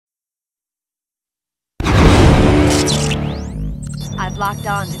locked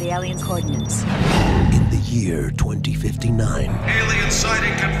on to the alien coordinates. In the year 2059, Alien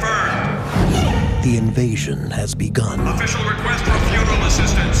sighting confirmed. the invasion has begun. Official request for funeral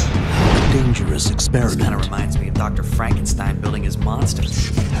assistance. A dangerous This experiment kind of reminds me of Dr. Frankenstein building his monsters.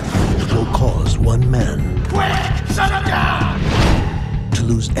 will cause one man Quick! Shut him down! to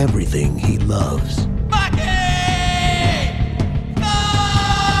lose everything he loves.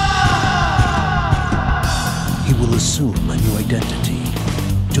 He will assume a new identity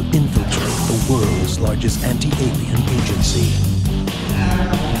to infiltrate the world's largest anti-alien agency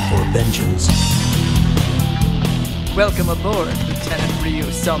for vengeance. Welcome aboard, Lieutenant Ryu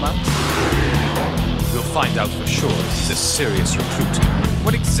Soma. We'll find out for sure if he's a serious recruit.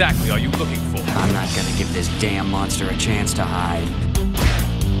 What exactly are you looking for? I'm not gonna give this damn monster a chance to hide.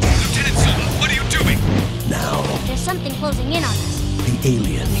 Lieutenant Soma, what are you doing? Now, There's something closing in on us. the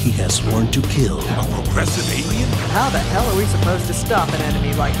alien he has sworn to kill A progressive alien? How the hell are we supposed to stop an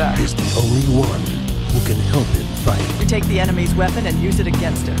enemy like that? is the only one who can help him fight We take the enemy's weapon and use it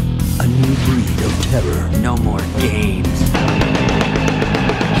against him. a new breed of terror. No more games.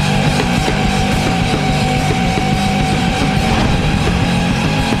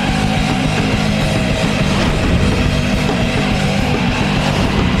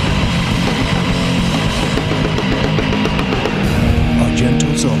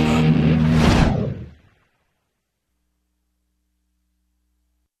 Argentosoma.